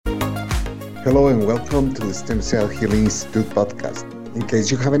Hello and welcome to the Stem Cell Healing Institute podcast. In case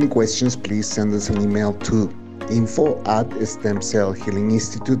you have any questions, please send us an email to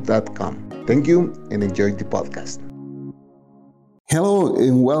info@stemcellhealinginstitute.com. Thank you and enjoy the podcast. Hello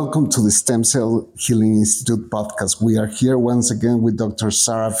and welcome to the Stem Cell Healing Institute podcast. We are here once again with Dr.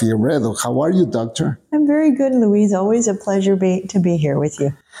 Sara Figueredo. How are you, doctor? I'm very good, Luis. Always a pleasure to be here with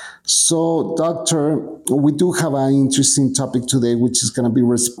you. So, doctor, we do have an interesting topic today, which is going to be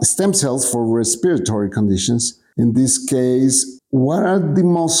stem cells for respiratory conditions. In this case, what are the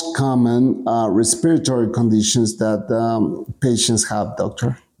most common respiratory conditions that patients have,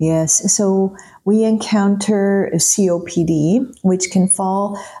 doctor? Yes, so we encounter COPD, which can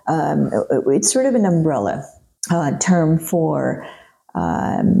fall, it's sort of an umbrella term for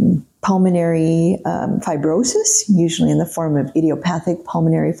pulmonary fibrosis, usually in the form of idiopathic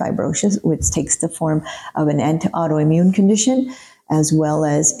pulmonary fibrosis, which takes the form of an autoimmune condition, as well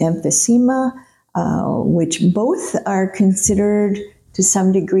as emphysema, which both are considered to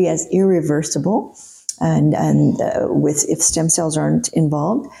some degree as irreversible, and with if stem cells aren't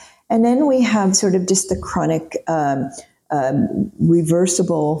involved. And then we have sort of just the chronic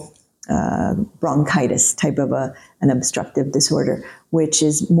reversible bronchitis type of an obstructive disorder, which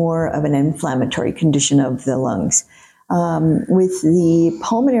is more of an inflammatory condition of the lungs. With the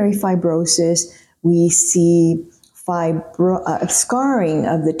pulmonary fibrosis, we see scarring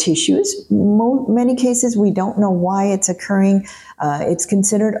of the tissues. Many cases, we don't know why it's occurring. It's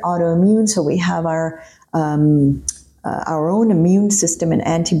considered autoimmune, so we have our own immune system and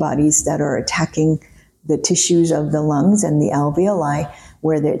antibodies that are attacking the tissues of the lungs and the alveoli,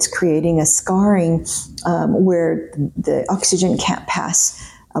 where it's creating a scarring where the oxygen can't pass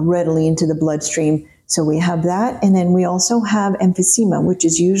readily into the bloodstream. So we have that. And then we also have emphysema, which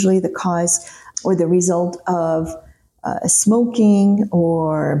is usually the cause or the result of smoking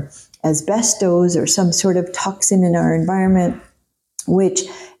or asbestos or some sort of toxin in our environment, which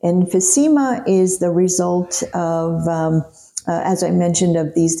emphysema is the result of, as I mentioned,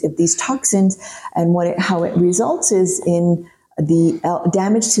 of these toxins. And how it results is in the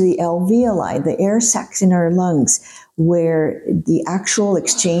damage to the alveoli, the air sacs in our lungs, where the actual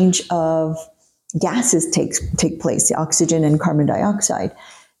exchange of gases take place, the oxygen and carbon dioxide.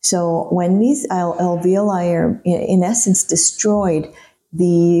 So when these alveoli are in essence destroyed,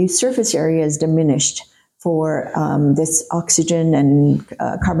 the surface area is diminished for this oxygen and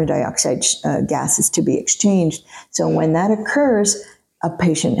carbon dioxide gases to be exchanged. So when that occurs, a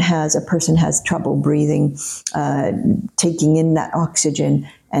person has trouble breathing, taking in that oxygen,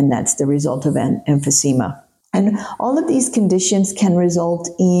 and that's the result of emphysema. And all of these conditions can result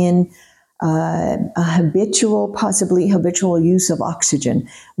in possibly habitual use of oxygen,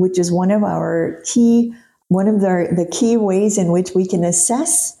 which is one of the key ways in which we can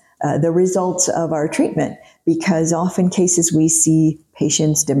assess the results of our treatment, because often cases we see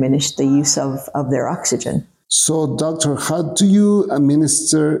patients diminish the use of their oxygen. So, doctor, how do you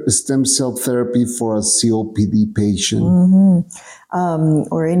administer stem cell therapy for a COPD patient?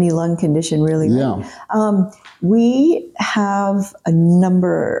 Or any lung condition, really. Yeah. Right? We have a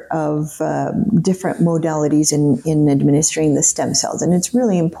number of different modalities in administering the stem cells, and it's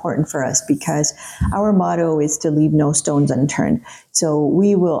really important for us because our motto is to leave no stones unturned. So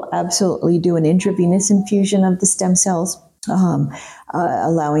we will absolutely do an intravenous infusion of the stem cells,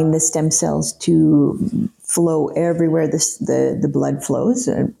 allowing the stem cells to flow everywhere the blood flows,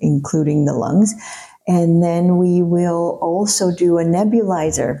 including the lungs. And then we will also do a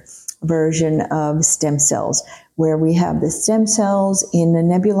nebulizer version of stem cells, where we have the stem cells in a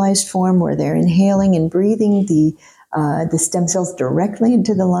nebulized form where they're inhaling and breathing the stem cells directly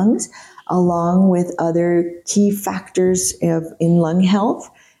into the lungs, along with other key factors in lung health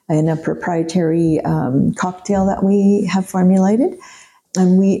in a proprietary cocktail that we have formulated.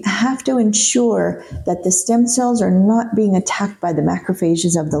 And we have to ensure that the stem cells are not being attacked by the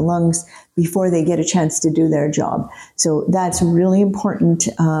macrophages of the lungs before they get a chance to do their job. So that's really important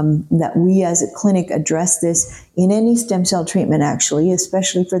that we as a clinic address this in any stem cell treatment, actually,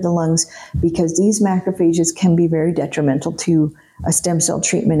 especially for the lungs, because these macrophages can be very detrimental to a stem cell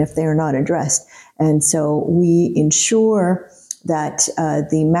treatment if they are not addressed. And so we ensure that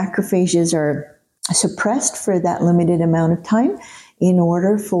the macrophages are suppressed for that limited amount of time in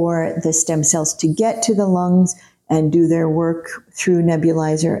order for the stem cells to get to the lungs and do their work through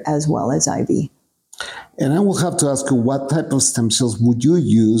nebulizer as well as IV. And I will have to ask you, what type of stem cells would you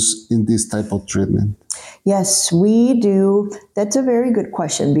use in this type of treatment? Yes, we do. That's a very good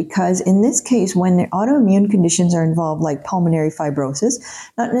question, because in this case, when the autoimmune conditions are involved, like pulmonary fibrosis,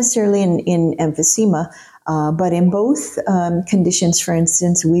 not necessarily in emphysema, But in both conditions, for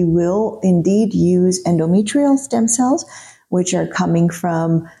instance, we will indeed use endometrial stem cells, which are coming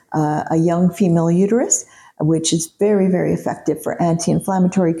from a young female uterus, which is very, very effective for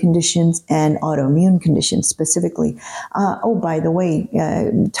anti-inflammatory conditions and autoimmune conditions specifically. By the way,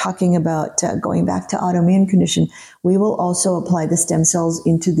 talking about going back to autoimmune condition, we will also apply the stem cells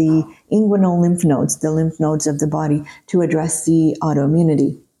into the inguinal lymph nodes, the lymph nodes of the body, to address the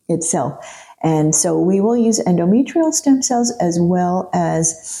autoimmunity itself. And so we will use endometrial stem cells as well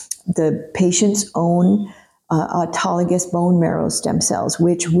as the patient's own autologous bone marrow stem cells,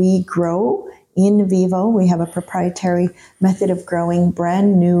 which we grow in vivo. We have a proprietary method of growing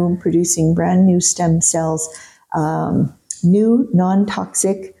producing brand new stem cells, new,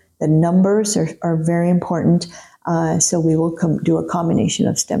 non-toxic. The numbers are very important. So we will do a combination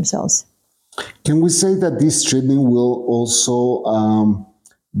of stem cells. Can we say that this treatment will also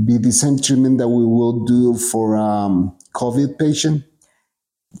be the same treatment that we will do for COVID patient?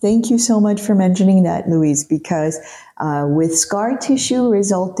 Thank you so much for mentioning that, Louise, because with scar tissue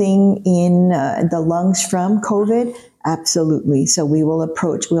resulting in the lungs from COVID, absolutely. So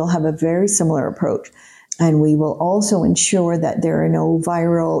we'll have a very similar approach. And we will also ensure that there are no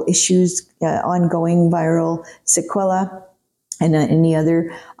viral issues, ongoing viral sequelae, and any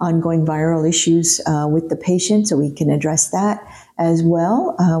other ongoing viral issues with the patient. So we can address that as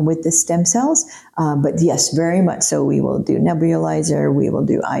well with the stem cells. But yes, very much so. We will do nebulizer, we will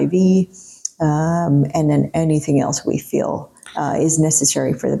do IV, and then anything else we feel is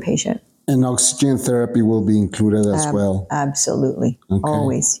necessary for the patient. And oxygen therapy will be included as well? Absolutely. Okay.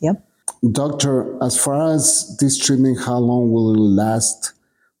 Always. Yep. Doctor, as far as this treatment, how long will it last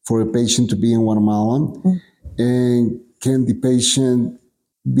for a patient to be in Guatemala? Mm-hmm. And can the patient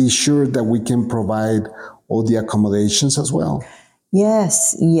be sure that we can provide all the accommodations as well?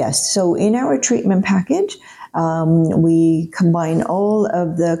 Yes. So in our treatment package, we combine all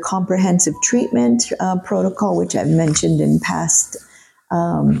of the comprehensive treatment protocol, which I've mentioned in past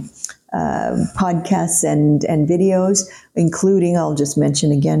podcasts and videos, including, I'll just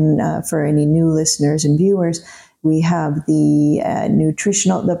mention again for any new listeners and viewers, we have the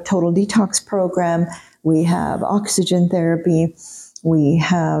the total detox program, we have oxygen therapy, we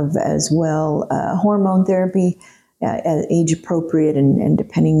have as well hormone therapy, age appropriate and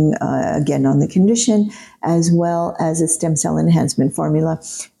depending again on the condition, as well as a stem cell enhancement formula.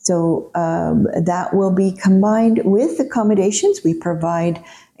 So that will be combined with accommodations. We provide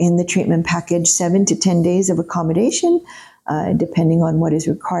in the treatment package 7 to 10 days of accommodation, depending on what is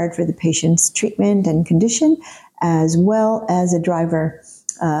required for the patient's treatment and condition, as well as a driver,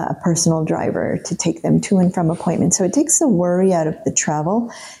 a personal driver to take them to and from appointments. So it takes the worry out of the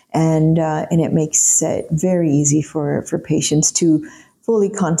travel, and it makes it very easy for patients to fully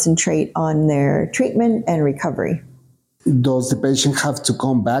concentrate on their treatment and recovery. Does the patient have to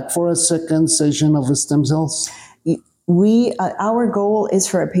come back for a second session of stem cells? Our goal is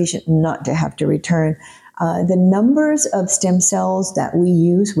for a patient not to have to return. The numbers of stem cells that we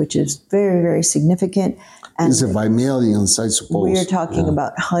use, which is very, very significant. Is it by millions, I suppose? We are talking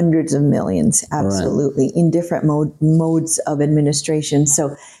about hundreds of millions, absolutely, right, in different modes of administration.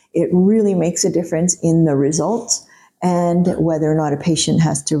 So it really makes a difference in the results and whether or not a patient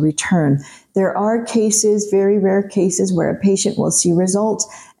has to return. There are cases, very rare cases, where a patient will see results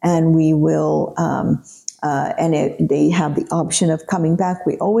and we will, they have the option of coming back.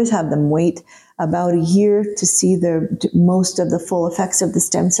 We always have them wait about a year to see most of the full effects of the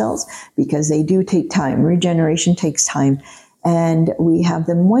stem cells, because they do take time. Regeneration takes time. And we have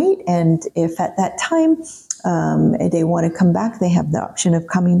them wait, and if at that time they want to come back, they have the option of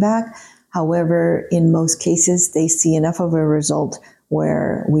coming back. However, in most cases, they see enough of a result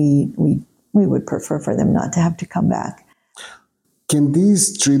where we would prefer for them not to have to come back. Can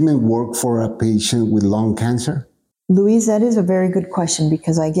this treatment work for a patient with lung cancer? Louise, that is a very good question,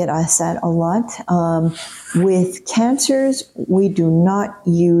 because I get asked that a lot. With cancers, we do not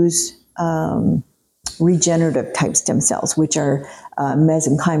use regenerative type stem cells, which are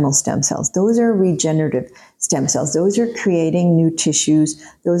mesenchymal stem cells. Those are regenerative stem cells. Those are creating new tissues.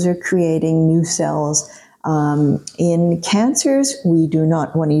 Those are creating new cells. In cancers, we do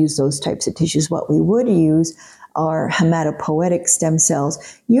not want to use those types of tissues. What we would use are hematopoietic stem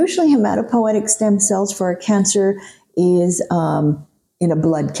cells. Usually hematopoietic stem cells for a cancer is in a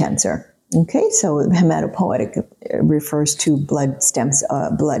blood cancer. Okay, so hematopoietic refers to blood stems,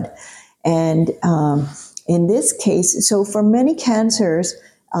 blood. And in this case, so for many cancers,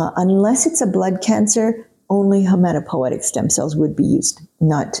 unless it's a blood cancer, only hematopoietic stem cells would be used,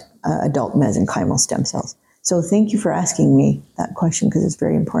 not adult mesenchymal stem cells. So thank you for asking me that question, because it's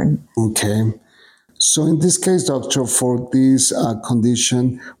very important. Okay. So in this case, doctor, for this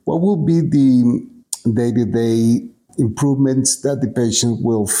condition, what will be the day-to-day improvements that the patient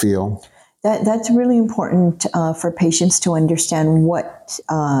will feel? That's really important for patients to understand what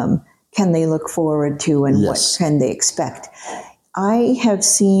can they look forward to and what can they expect. I have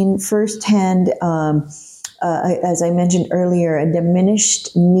seen firsthand, as I mentioned earlier, a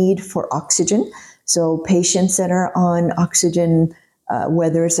diminished need for oxygen. So patients that are on oxygen,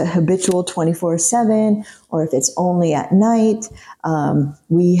 whether it's a habitual 24/7 or if it's only at night,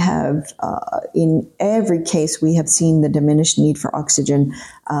 we have, in every case, we have seen the diminished need for oxygen,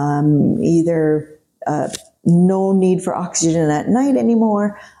 either no need for oxygen at night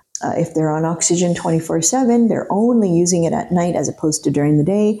anymore. If they're on oxygen 24/7, they're only using it at night as opposed to during the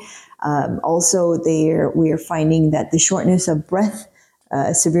day. Also, we are finding that the shortness of breath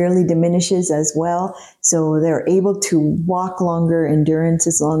severely diminishes as well. So they're able to walk longer, endurance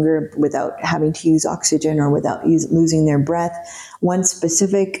is longer without having to use oxygen or without losing their breath. One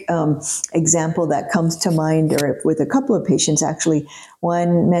specific example that comes to mind, or with a couple of patients actually,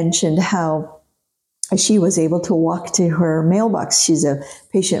 one mentioned how she was able to walk to her mailbox. She's a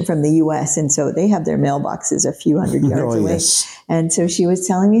patient from the U.S., and so they have their mailboxes a few hundred yards away. Yes. And so she was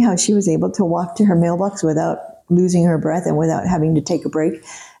telling me how she was able to walk to her mailbox without losing her breath and without having to take a break.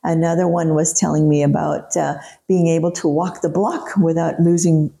 Another one was telling me about being able to walk the block without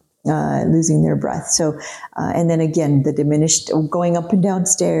losing their breath. So, and then again, the diminished going up and down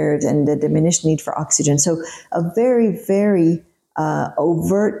stairs and the diminished need for oxygen. So a very, very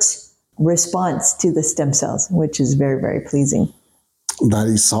overt response to the stem cells, which is very, very pleasing. That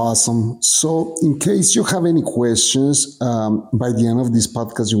is awesome. So in case you have any questions, by the end of this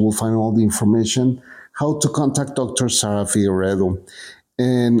podcast, you will find all the information how to contact Dr. Sara Figueredo.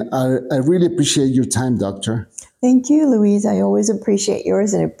 And I really appreciate your time, doctor. Thank you, Luis. I always appreciate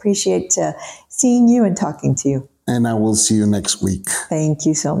yours and appreciate seeing you and talking to you. And I will see you next week. Thank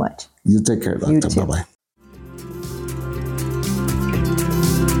you so much. You take care, doctor. You too. Bye-bye.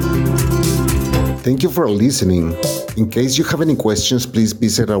 Thank you for listening. In case you have any questions, please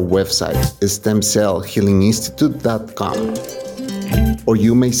visit our website, stemcellhealinginstitute.com. Or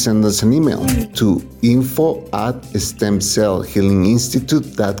you may send us an email to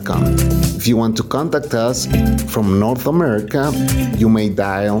info@stemcellhealinginstitute.com. If you want to contact us from North America, you may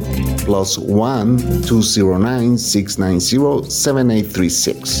dial +1 209 690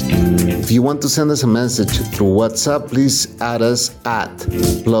 7836. If you want to send us a message through WhatsApp, please add us at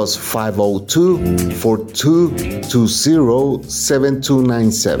 +502 4220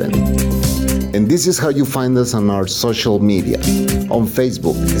 7297. And this is how you find us on our social media. On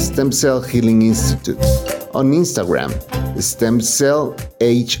Facebook, Stem Cell Healing Institute. On Instagram, Stem Cell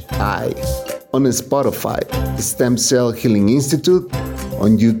HI. On Spotify, Stem Cell Healing Institute.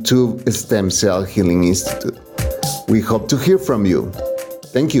 On YouTube, Stem Cell Healing Institute. We hope to hear from you.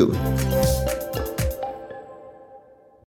 Thank you.